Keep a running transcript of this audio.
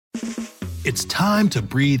It's time to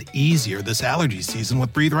breathe easier this allergy season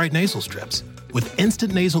with Breathe Right nasal strips. With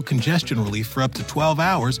instant nasal congestion relief for up to 12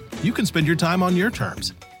 hours, you can spend your time on your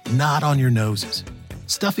terms, not on your noses.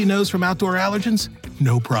 Stuffy nose from outdoor allergens?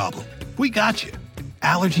 No problem. We got you.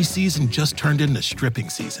 Allergy season just turned into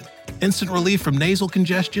stripping season. Instant relief from nasal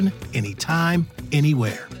congestion anytime,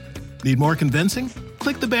 anywhere. Need more convincing?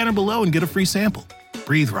 Click the banner below and get a free sample.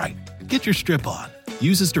 Breathe Right. Get your strip on.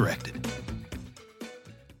 Use as directed.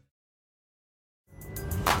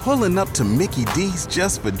 Pulling up to Mickey D's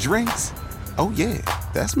just for drinks? Oh yeah,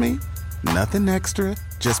 that's me. Nothing extra,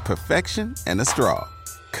 just perfection and a straw.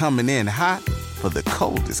 Coming in hot for the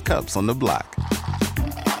coldest cups on the block.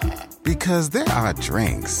 Because there are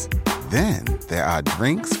drinks. Then there are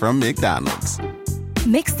drinks from McDonald's.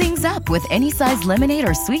 Mix things up with any size lemonade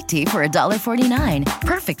or sweet tea for $1.49.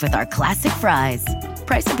 Perfect with our classic fries.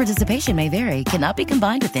 Price and participation may vary. Cannot be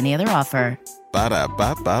combined with any other offer.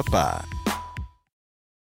 Ba-da-ba-ba-ba.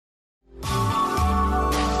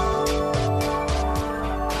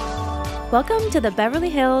 Welcome to the Beverly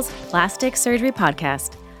Hills Plastic Surgery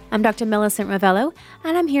Podcast. I'm Dr. Millicent Ravello,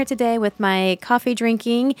 and I'm here today with my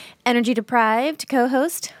coffee-drinking, energy-deprived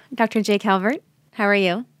co-host, Dr. Jay Calvert. How are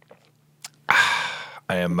you?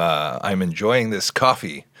 I'm enjoying this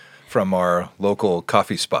coffee from our local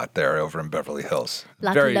coffee spot there over in Beverly Hills.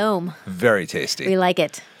 La Colombe. Very tasty. We like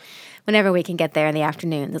it. Whenever we can get there in the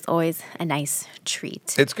afternoon, it's always a nice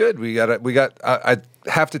treat. It's good. I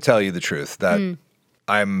have to tell you the truth that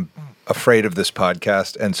I'm afraid of this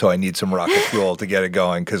podcast, and so I need some rocket fuel to get it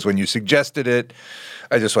going, because when you suggested it,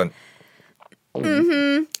 I just went,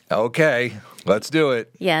 okay, let's do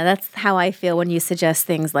it. Yeah, that's how I feel when you suggest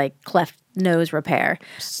things like cleft nose repair.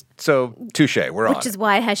 So, touche, we're on. Which is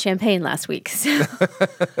why I had champagne last week. So.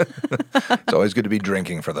 It's always good to be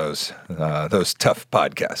drinking for those tough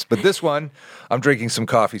podcasts. But this one, I'm drinking some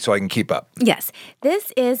coffee so I can keep up. Yes,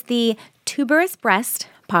 this is the Tuberous Breast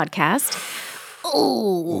podcast.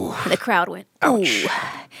 Ooh, the crowd went, ouch. Ooh.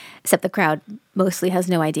 Except the crowd mostly has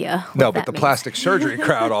no idea what No, but that the means. plastic surgery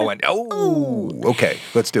crowd all went, oh, okay,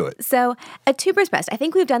 let's do it. So a tuberous breast, I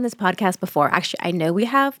think we've done this podcast before. Actually, I know we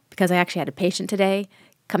have, because I actually had a patient today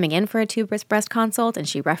coming in for a tuberous breast consult, and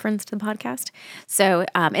she referenced the podcast. So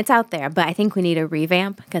it's out there, but I think we need a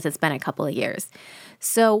revamp because it's been a couple of years.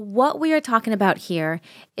 So what we are talking about here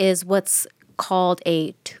is what's called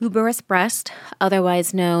a tuberous breast,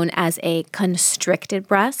 otherwise known as a constricted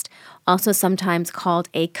breast, also sometimes called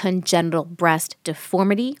a congenital breast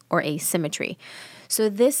deformity or asymmetry. So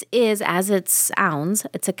this is, as it sounds,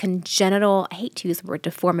 it's a congenital, I hate to use the word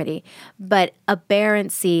deformity, but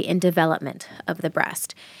aberrancy in development of the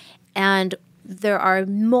breast. And there are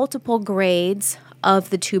multiple grades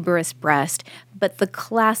of the tuberous breast, but the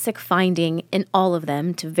classic finding in all of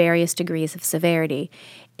them, to various degrees of severity,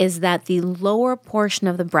 is that the lower portion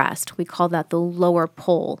of the breast, we call that the lower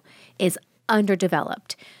pole, is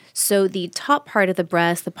underdeveloped. So the top part of the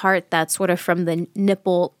breast, the part that's sort of from the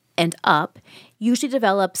nipple and up, usually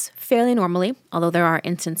develops fairly normally, although there are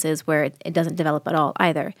instances where it doesn't develop at all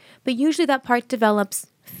either. But usually that part develops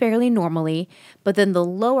fairly normally, but then the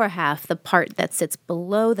lower half, the part that sits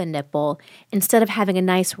below the nipple, instead of having a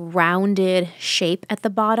nice rounded shape at the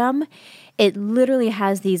bottom, it literally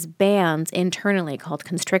has these bands internally called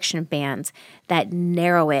constriction bands that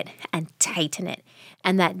narrow it and tighten it.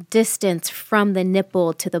 And that distance from the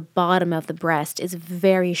nipple to the bottom of the breast is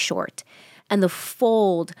very short. And the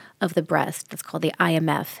fold of the breast, that's called the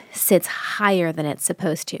IMF, sits higher than it's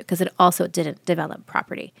supposed to because it also didn't develop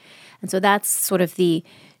properly. And so that's sort of the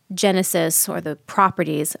genesis or the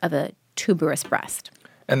properties of a tuberous breast.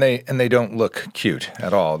 And they don't look cute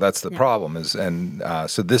at all. That's the problem.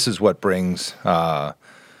 So this is what brings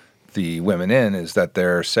the women in, is that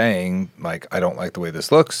they're saying, like, I don't like the way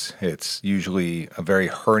this looks. It's usually a very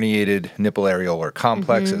herniated nipple areolar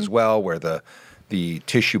complex as well, where the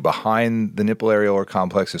tissue behind the nipple areolar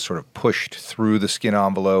complex is sort of pushed through the skin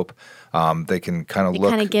envelope. They can kind of look.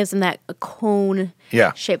 It kind of gives them that cone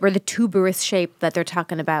shape, or the tuberous shape that they're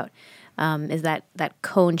talking about, is that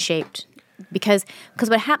cone shaped. Because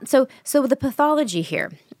what happens, so the pathology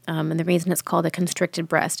here, and the reason it's called a constricted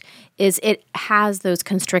breast, is it has those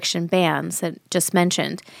constriction bands that just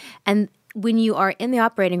mentioned. And when you are in the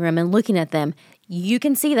operating room and looking at them, you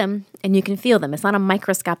can see them and you can feel them. It's not a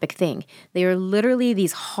microscopic thing. They are literally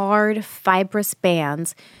these hard, fibrous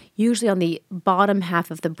bands, usually on the bottom half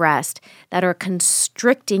of the breast, that are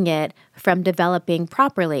constricting it from developing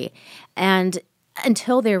properly. And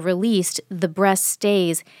until they're released, the breast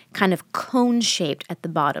stays kind of cone-shaped at the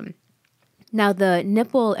bottom. Now, the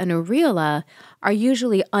nipple and areola are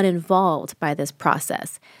usually uninvolved by this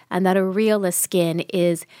process, and that areola skin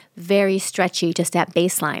is very stretchy just at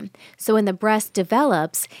baseline. So when the breast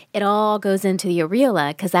develops, it all goes into the areola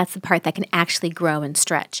because that's the part that can actually grow and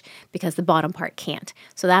stretch because the bottom part can't.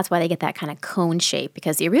 So that's why they get that kind of cone shape,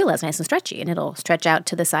 because the areola is nice and stretchy and it'll stretch out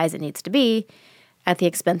to the size it needs to be at the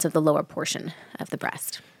expense of the lower portion of the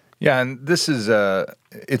breast. Yeah, and this is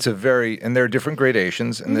it's a very, and there are different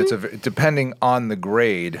gradations, and it's depending on the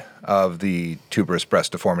grade of the tuberous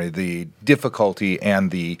breast deformity, the difficulty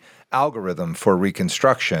and the algorithm for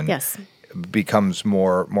reconstruction becomes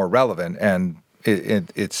more relevant, and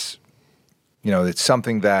it's it's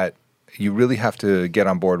something that you really have to get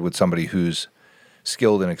on board with somebody who's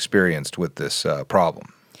skilled and experienced with this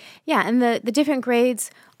problem. Yeah, and the different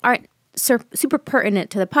grades aren't super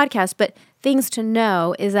pertinent to the podcast, but things to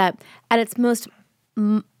know is that at its most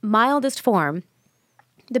mildest form,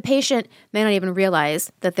 the patient may not even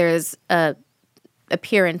realize that there's a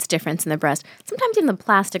appearance difference in the breast. Sometimes even the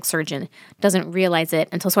plastic surgeon doesn't realize it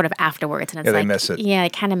until sort of afterwards. And it's they miss it. Yeah, I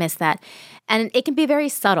kind of miss that. And it can be very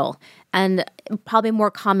subtle and probably more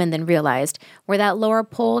common than realized, where that lower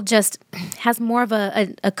pole just has more of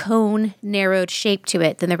a cone, narrowed shape to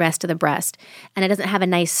it than the rest of the breast. And it doesn't have a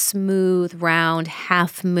nice, smooth, round,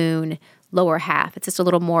 half moon lower half. It's just a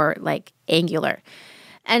little more like angular.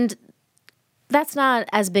 And that's not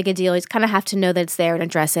as big a deal. You kind of have to know that it's there and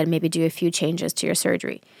address it and maybe do a few changes to your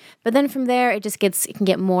surgery. But then from there, it can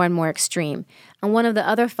get more and more extreme. And one of the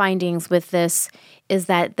other findings with this is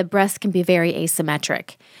that the breast can be very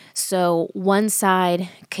asymmetric. So one side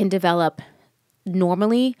can develop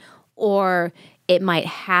normally, or it might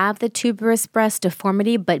have the tuberous breast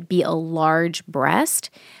deformity but be a large breast,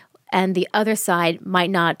 and the other side might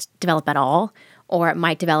not develop at all, or it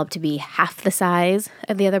might develop to be half the size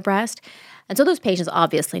of the other breast. And so those patients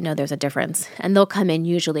obviously know there's a difference, and they'll come in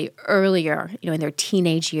usually earlier, in their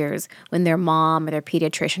teenage years when their mom or their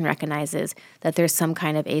pediatrician recognizes that there's some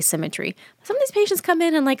kind of asymmetry. Some of these patients come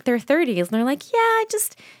in like their 30s, and they're like, yeah, I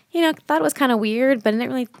just, thought it was kind of weird, but I didn't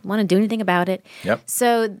really want to do anything about it. Yep.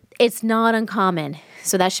 So it's not uncommon.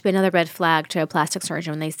 So that should be another red flag to a plastic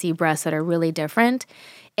surgeon when they see breasts that are really different.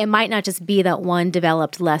 It might not just be that one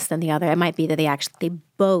developed less than the other. It might be that they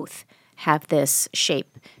both have this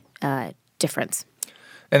shape difference.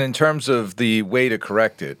 And in terms of the way to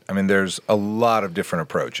correct it, I mean, there's a lot of different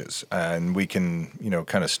approaches, and we can,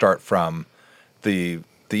 kind of start from the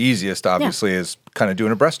easiest, obviously, is kind of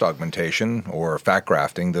doing a breast augmentation or fat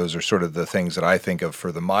grafting. Those are sort of the things that I think of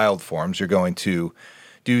for the mild forms. You're going to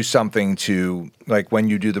do something to, like when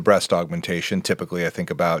you do the breast augmentation, typically I think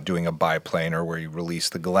about doing a biplanar where you release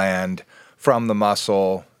the gland from the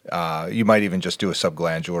muscle. You might even just do a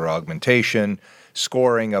subglandular augmentation,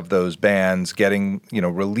 scoring of those bands, getting,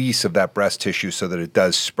 release of that breast tissue so that it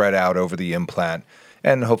does spread out over the implant.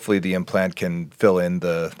 And hopefully the implant can fill in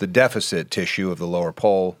the deficit tissue of the lower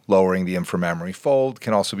pole. Lowering the inframammary fold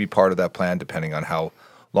can also be part of that plan, depending on how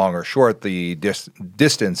long or short the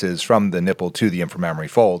distance is from the nipple to the inframammary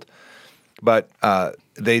fold. But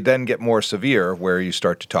they then get more severe, where you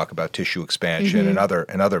start to talk about tissue expansion and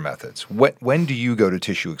other methods. When do you go to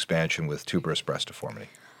tissue expansion with tuberous breast deformity?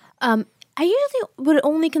 I usually would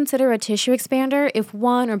only consider a tissue expander if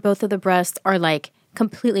one or both of the breasts are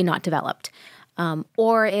completely not developed,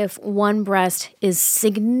 or if one breast is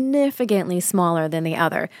significantly smaller than the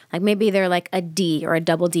other. Like maybe they're like a D or a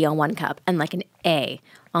double D on one cup and like an A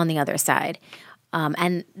on the other side,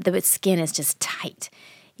 and the skin is just tight.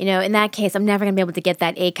 In that case, I'm never going to be able to get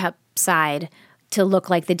that A cup side to look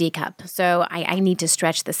like the D cup. So I need to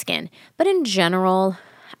stretch the skin. But in general,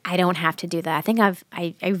 I don't have to do that. I think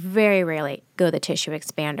I very rarely go the tissue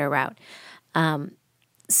expander route.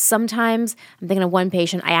 Sometimes I'm thinking of one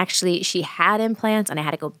patient. She had implants, and I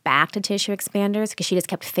had to go back to tissue expanders because she just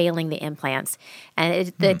kept failing the implants,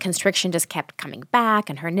 and the constriction just kept coming back,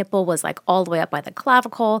 and her nipple was all the way up by the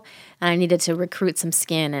clavicle, and I needed to recruit some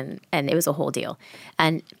skin, and it was a whole deal.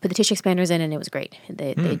 And put the tissue expanders in, and it was great.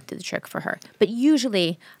 They did the trick for her. But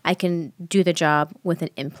usually I can do the job with an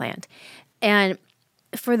implant. And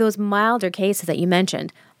for those milder cases that you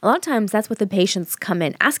mentioned, a lot of times that's what the patients come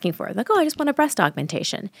in asking for. Like, I just want a breast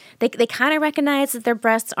augmentation. They kind of recognize that their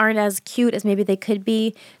breasts aren't as cute as maybe they could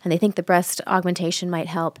be, and they think the breast augmentation might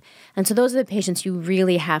help. And so those are the patients you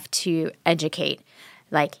really have to educate.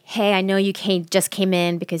 Like, hey, I know you just came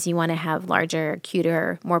in because you want to have larger,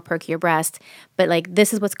 cuter, more perkier breasts, but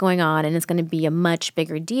this is what's going on, and it's going to be a much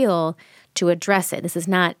bigger deal to address it. This is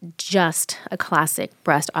not just a classic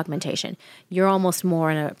breast augmentation. You're almost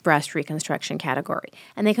more in a breast reconstruction category,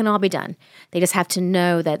 and they can all be done. They just have to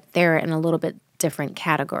know that they're in a little bit different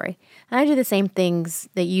category. And I do the same things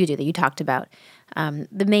that you do, that you talked about.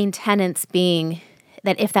 The main tenets being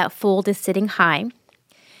that if that fold is sitting high,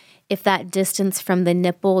 if that distance from the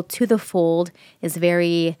nipple to the fold is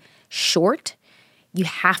very short, you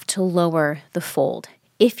have to lower the fold.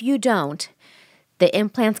 If you don't, the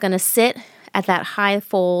implant's going to sit at that high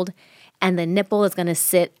fold and the nipple is going to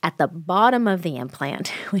sit at the bottom of the implant,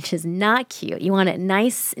 which is not cute. You want it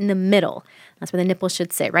nice in the middle. That's where the nipple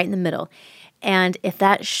should sit, right in the middle. And if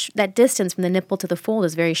that distance from the nipple to the fold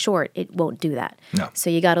is very short, it won't do that. No.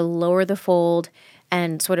 So you got to lower the fold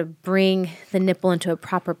and sort of bring the nipple into a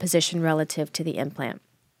proper position relative to the implant.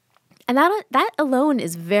 And that alone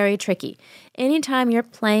is very tricky. Anytime you're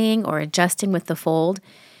playing or adjusting with the fold,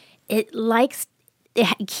 it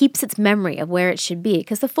keeps its memory of where it should be,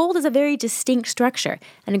 because the fold is a very distinct structure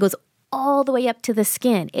and it goes all the way up to the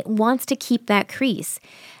skin. It wants to keep that crease.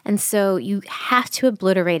 And so you have to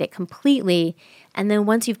obliterate it completely. And then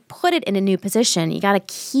once you've put it in a new position, you got to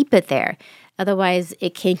keep it there. Otherwise,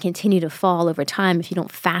 it can continue to fall over time if you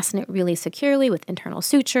don't fasten it really securely with internal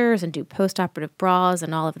sutures and do post-operative bras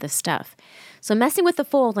and all of this stuff. So messing with the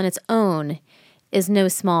fold on its own is no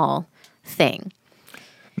small thing.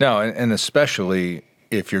 No, and especially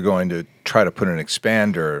if you're going to try to put an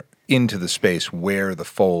expander into the space where the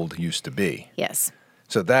fold used to be. Yes.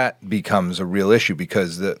 So that becomes a real issue,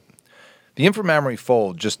 because the inframammary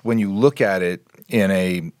fold, just when you look at it in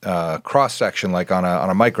a cross-section, like on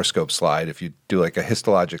a microscope slide, if you do like a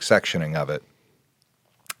histologic sectioning of it,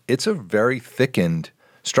 it's a very thickened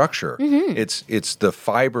structure. Mm-hmm. It's the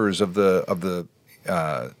fibers of the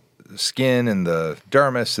skin and the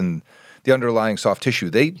dermis and the underlying soft tissue.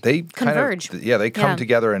 They converge. They come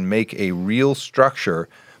together and make a real structure,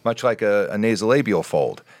 much like a nasolabial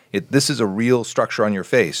fold. This is a real structure on your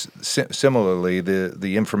face. Similarly,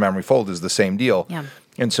 the inframammary fold is the same deal. Yeah.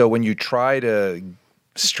 And so when you try to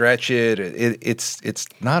stretch it's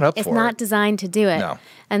not up for it. It's not designed to do it. No.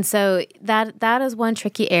 And so that is one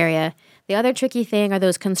tricky area. The other tricky thing are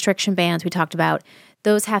those constriction bands we talked about.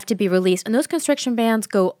 Those have to be released. And those constriction bands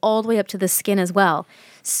go all the way up to the skin as well.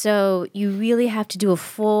 So you really have to do a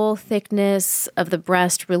full thickness of the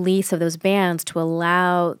breast release of those bands to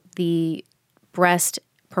allow the breast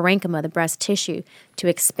parenchyma, the breast tissue, to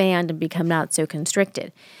expand and become not so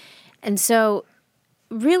constricted. And so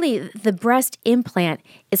really the breast implant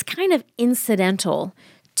is kind of incidental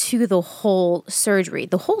to the whole surgery.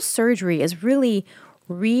 The whole surgery is really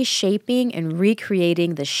reshaping and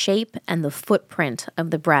recreating the shape and the footprint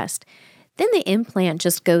of the breast. Then the implant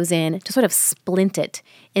just goes in to sort of splint it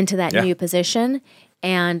into that new position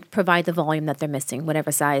and provide the volume that they're missing,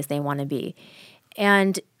 whatever size they want to be.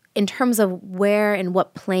 And in terms of where and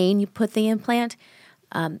what plane you put the implant,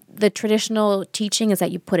 the traditional teaching is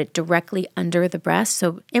that you put it directly under the breast.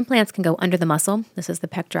 So implants can go under the muscle. This is the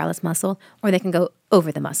pectoralis muscle, or they can go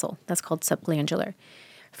over the muscle. That's called subglandular.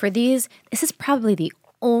 For these, this is probably the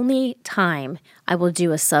only time I will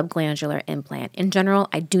do a subglandular implant. In general,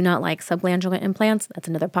 I do not like subglandular implants. That's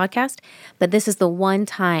another podcast. But this is the one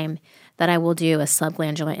time that I will do a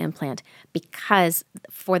subglandular implant, because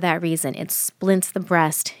for that reason, it splints the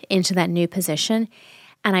breast into that new position.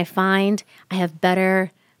 And I find I have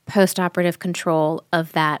better post-operative control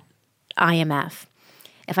of that IMF.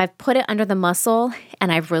 If I've put it under the muscle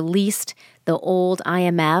and I've released the old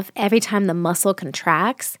IMF, every time the muscle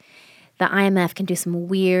contracts, the IMF can do some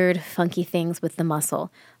weird, funky things with the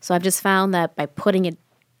muscle. So I've just found that by putting it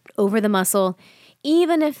over the muscle,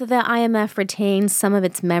 even if the IMF retains some of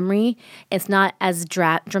its memory, it's not as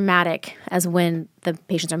dramatic as when the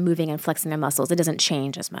patients are moving and flexing their muscles. It doesn't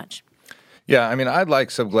change as much. Yeah, I mean, I'd like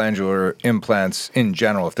subglandular implants in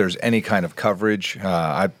general. If there's any kind of coverage,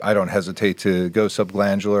 I don't hesitate to go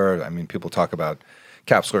subglandular. I mean, people talk about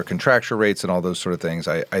capsular contracture rates and all those sort of things.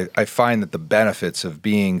 I find that the benefits of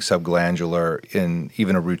being subglandular in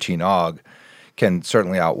even a routine aug can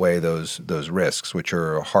certainly outweigh those risks, which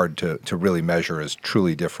are hard to really measure as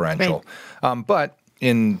truly differential. Right. But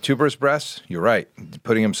in tuberous breasts, you're right.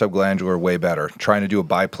 Putting them subglandular, way better. Trying to do a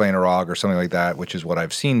biplanar aug or something like that, which is what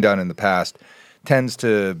I've seen done in the past, tends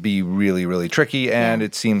to be really, really tricky, and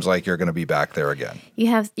it seems like you're going to be back there again. You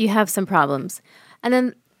have some problems. And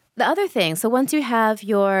then the other thing, so once you have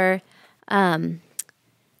your,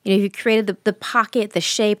 you've created the pocket, the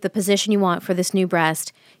shape, the position you want for this new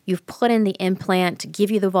breast, you've put in the implant to give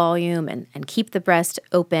you the volume and keep the breast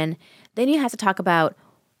open, then you have to talk about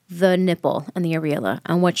the nipple and the areola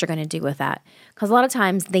and what you're going to do with that. Because a lot of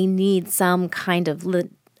times they need some kind of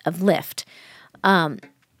lift. And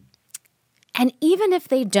even if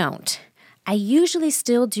they don't, I usually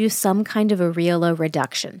still do some kind of areola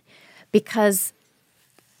reduction, because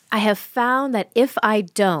I have found that if I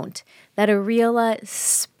don't, that areola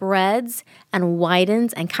spreads and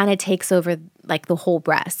widens and kind of takes over like the whole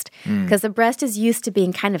breast. Because the breast is used to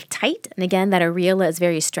being kind of tight. And again, that areola is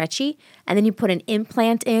very stretchy. And then you put an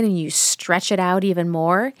implant in and you stretch it out even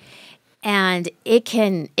more. And it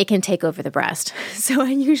can take over the breast. So I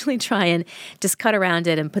usually try and just cut around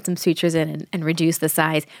it and put some sutures in and reduce the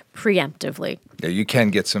size preemptively. Yeah, you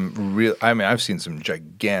can get some real. I mean, I've seen some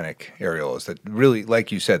gigantic areolas that really,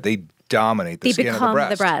 like you said, they dominate the skin of the breast. They become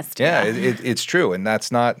the breast. Yeah, it's true, and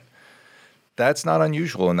that's not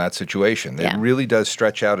unusual in that situation. It really does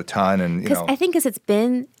stretch out a ton, and I think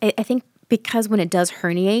because when it does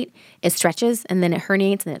herniate, it stretches, and then it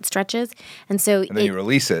herniates, and then it stretches. And so then you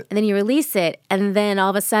release it. And then you release it, and then all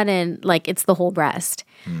of a sudden, like, it's the whole breast.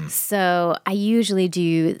 So I usually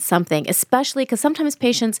do something, especially because sometimes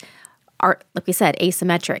patients are, like we said,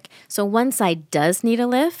 asymmetric. So one side does need a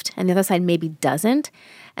lift, and the other side maybe doesn't.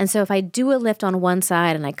 And so if I do a lift on one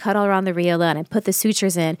side and I cut all around the areola and I put the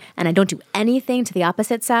sutures in and I don't do anything to the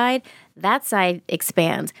opposite side, that side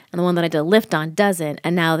expands. And the one that I did a lift on doesn't.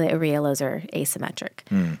 And now the areolas are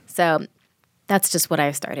asymmetric. So that's just what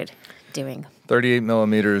I've started doing. 38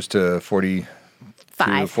 millimeters to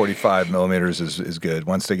 45 millimeters is good.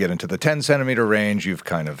 Once they get into the 10 centimeter range, you've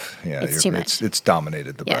kind of, it's too much. It's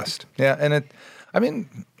dominated the breast. Yeah. And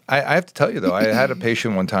I have to tell you, though, I had a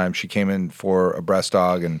patient one time, she came in for a breast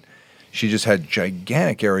aug, and she just had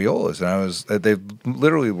gigantic areolas. And they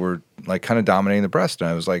literally were like kind of dominating the breast. And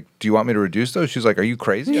I was like, do you want me to reduce those? She's like, are you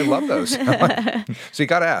crazy? I love those. So you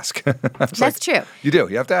got to ask. That's true. You do.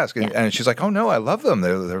 You have to ask. And she's like, oh, no, I love them.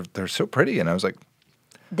 They're so pretty. And I was like,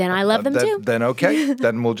 then I love them too. Then okay.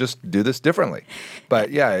 Then we'll just do this differently.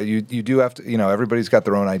 But yeah, you do have to, everybody's got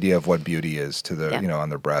their own idea of what beauty is to the, on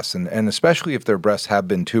their breasts. And especially if their breasts have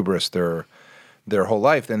been tuberous their whole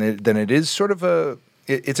life, then it is sort of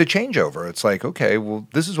it's a changeover. It's like, okay, well,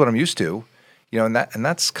 this is what I'm used to. And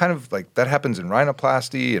that's kind of like, that happens in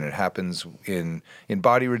rhinoplasty, and it happens in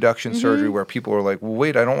body reduction surgery, where people are like, well,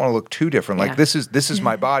 wait, I don't want to look too different. Like, this is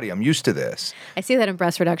my body. I'm used to this. I see that in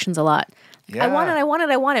breast reductions a lot. Yeah. I want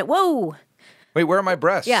it. Whoa. Wait, where are my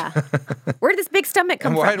breasts? Yeah. Where did this big stomach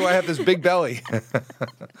come from? Why do I have this big belly?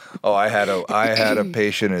 Oh, I had a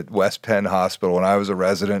patient at West Penn Hospital when I was a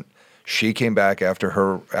resident. She came back after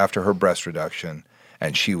her breast reduction,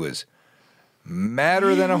 and she was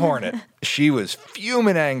madder than a hornet. She was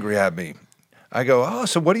fuming angry at me. I go, oh,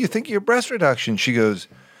 so what do you think of your breast reduction? She goes,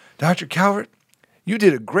 Dr. Calvert, you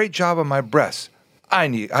did a great job on my breasts. I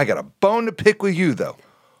got a bone to pick with you, though.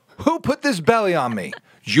 Who put this belly on me?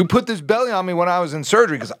 You put this belly on me when I was in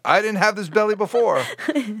surgery, because I didn't have this belly before.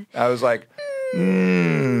 I was like,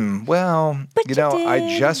 well,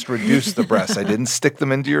 I just reduced the breasts. I didn't stick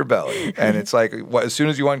them into your belly. And it's like, as soon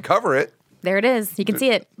as you uncover it. There it is. You can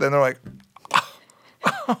see it. Then they're like,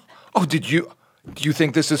 oh, do you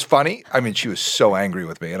think this is funny? I mean, she was so angry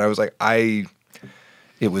with me. And I was like,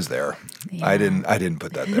 it was there. Yeah. I didn't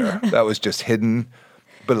put that there. That was just hidden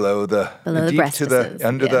below the deep to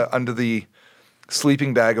the under the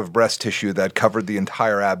sleeping bag of breast tissue that covered the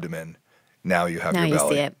entire abdomen. Now you have your belly. Now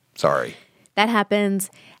you see it. Sorry. That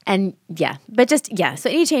happens. And so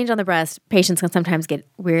any change on the breast, patients can sometimes get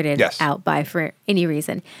weirded out by for any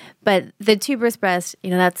reason. But the tuberous breast,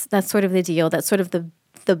 that's sort of the deal. That's sort of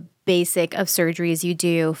the basic of surgeries you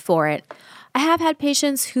do for it. I have had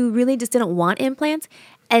patients who really just didn't want implants,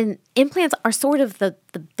 and implants are sort of the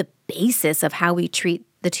basis of how we treat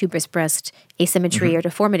the tuberous breast asymmetry or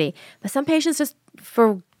deformity. But some patients, just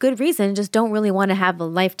for good reason, just don't really want to have a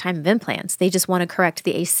lifetime of implants. They just want to correct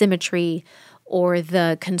the asymmetry or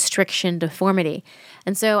the constriction deformity.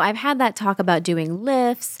 And so I've had that talk about doing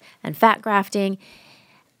lifts and fat grafting.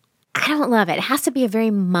 I don't love it. It has to be a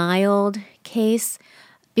very mild case,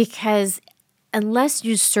 because unless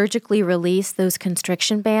you surgically release those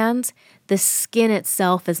constriction bands, the skin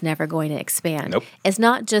itself is never going to expand. Nope. It's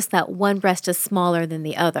not just that one breast is smaller than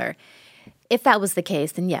the other. If that was the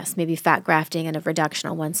case, then yes, maybe fat grafting and a reduction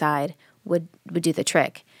on one side would do the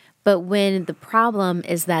trick. But when the problem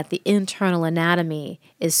is that the internal anatomy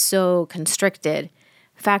is so constricted,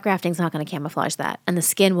 fat grafting is not going to camouflage that, and the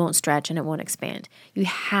skin won't stretch and it won't expand. You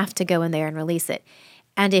have to go in there and release it.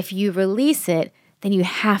 And if you release it, then you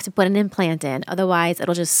have to put an implant in. Otherwise,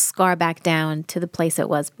 it'll just scar back down to the place it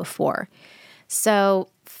was before. So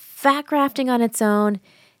fat grafting on its own,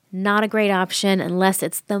 not a great option unless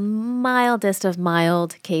it's the mildest of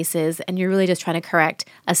mild cases and you're really just trying to correct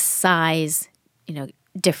a size,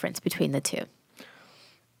 difference between the two.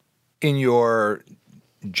 In your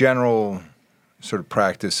general sort of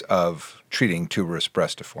practice of treating tuberous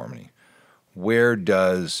breast deformity, where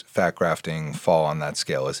does fat grafting fall on that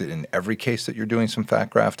scale? Is it in every case that you're doing some fat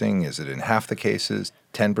grafting? Is it in half the cases,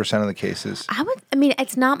 10% of the cases?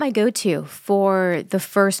 It's not my go-to for the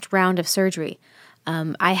first round of surgery.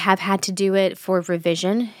 I have had to do it for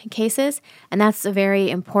revision cases, and that's a very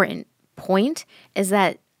important point, is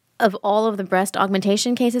that of all of the breast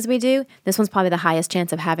augmentation cases we do, this one's probably the highest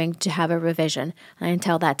chance of having to have a revision. And I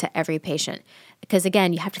tell that to every patient. Because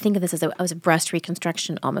again, you have to think of this as a breast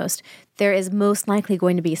reconstruction almost. There is most likely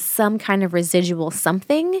going to be some kind of residual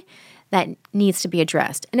something that needs to be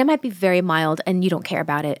addressed. And it might be very mild and you don't care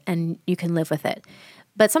about it and you can live with it.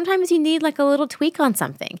 But sometimes you need like a little tweak on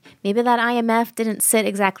something. Maybe that IMF didn't sit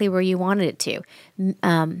exactly where you wanted it to.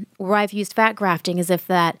 Where I've used fat grafting is if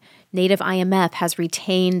that native IMF has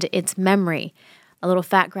retained its memory. A little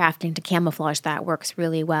fat grafting to camouflage that works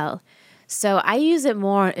really well. So I use it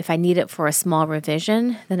more if I need it for a small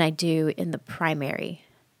revision than I do in the primary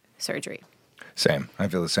surgery. Same. I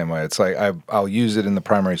feel the same way. It's like I'll use it in the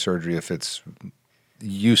primary surgery if it's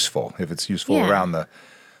useful. If it's useful around the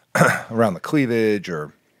around the cleavage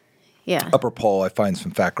or upper pole, I find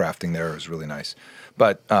some fat grafting there is really nice.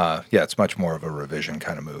 But it's much more of a revision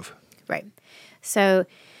kind of move. Right. So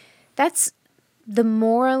that's the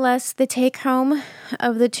more or less the take home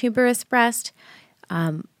of the tuberous breast.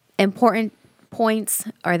 Important points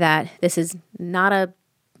are that this is not a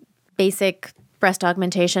basic breast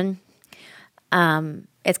augmentation.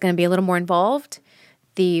 It's going to be a little more involved.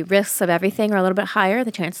 The risks of everything are a little bit higher.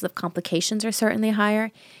 The chances of complications are certainly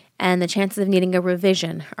higher. And the chances of needing a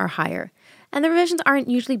revision are higher. And the revisions aren't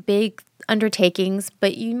usually big undertakings,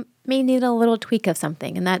 but you may need a little tweak of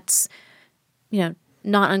something. And that's,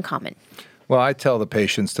 not uncommon. Well, I tell the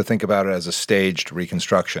patients to think about it as a staged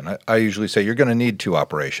reconstruction. I usually say you're going to need 2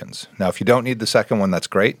 operations. Now, if you don't need the second one, that's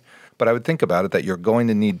great. But I would think about it that you're going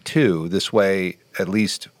to need 2. This way, at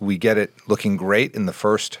least we get it looking great in the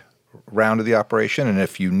first round of the operation. And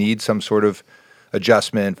if you need some sort of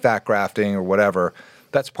adjustment, fat grafting or whatever,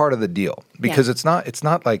 that's part of the deal. Because it's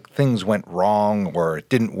not like things went wrong or it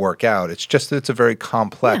didn't work out. It's just that it's a very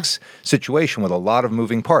complex situation with a lot of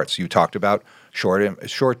moving parts. You talked about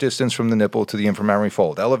short distance from the nipple to the inframammary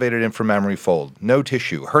fold, elevated inframammary fold, no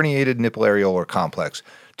tissue, herniated nipple areolar complex,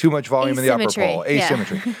 too much volume in the upper pole,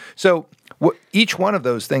 asymmetry. Yeah. So each one of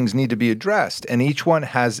those things need to be addressed, and each one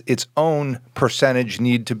has its own percentage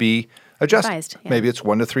need to be adjusted. Maybe it's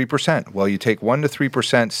 1 to 3%. Well, you take 1 to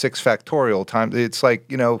 3%, 6 factorial times. It's like,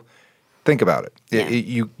 think about it. Yeah.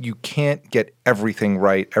 You can't get everything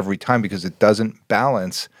right every time because it doesn't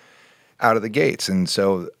balance out of the gates. And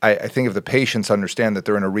so I think if the patients understand that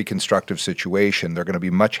they're in a reconstructive situation, they're going to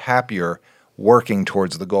be much happier working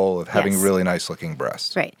towards the goal of having really nice looking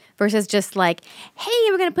breasts. Right. Versus just like, hey,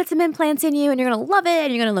 we're going to put some implants in you and you're going to love it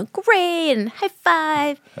and you're going to look great and high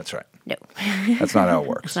five. That's right. No. That's not how it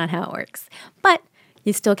works. That's not how it works. But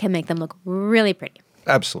you still can make them look really pretty.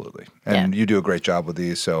 Absolutely. And you do a great job with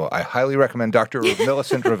these. So I highly recommend Dr.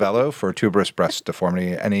 Millicent Ravello for tuberous breast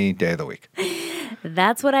deformity any day of the week.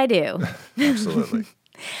 That's what I do. Absolutely.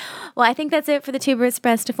 Well, I think that's it for the tuberous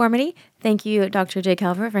breast deformity. Thank you, Dr. Jay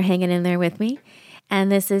Calvert, for hanging in there with me.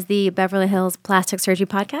 And this is the Beverly Hills Plastic Surgery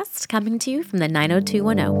Podcast coming to you from the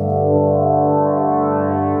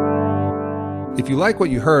 90210. If you like what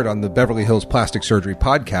you heard on the Beverly Hills Plastic Surgery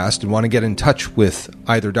Podcast and want to get in touch with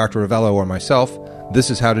either Dr. Ravello or myself, this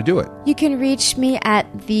is how to do it. You can reach me at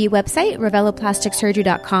the website,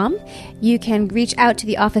 ravelloplasticsurgery.com. You can reach out to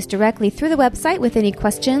the office directly through the website with any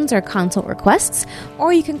questions or consult requests,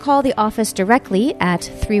 or you can call the office directly at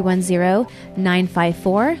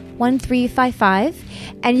 310-954-1355,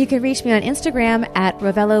 and you can reach me on Instagram at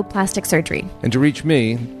Ravello Plastic Surgery. And to reach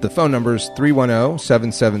me, the phone number is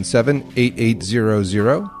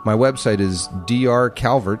 310-777-8800. My website is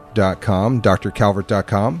drcalvert.com,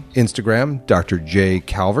 drcalvert.com, Instagram, Dr. J.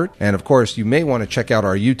 Calvert. And of course, you may want to check out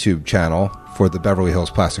our YouTube channel for the Beverly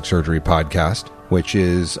Hills Plastic Surgery Podcast, which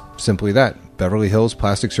is simply that, Beverly Hills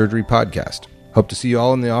Plastic Surgery Podcast. Hope to see you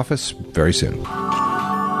all in the office very soon.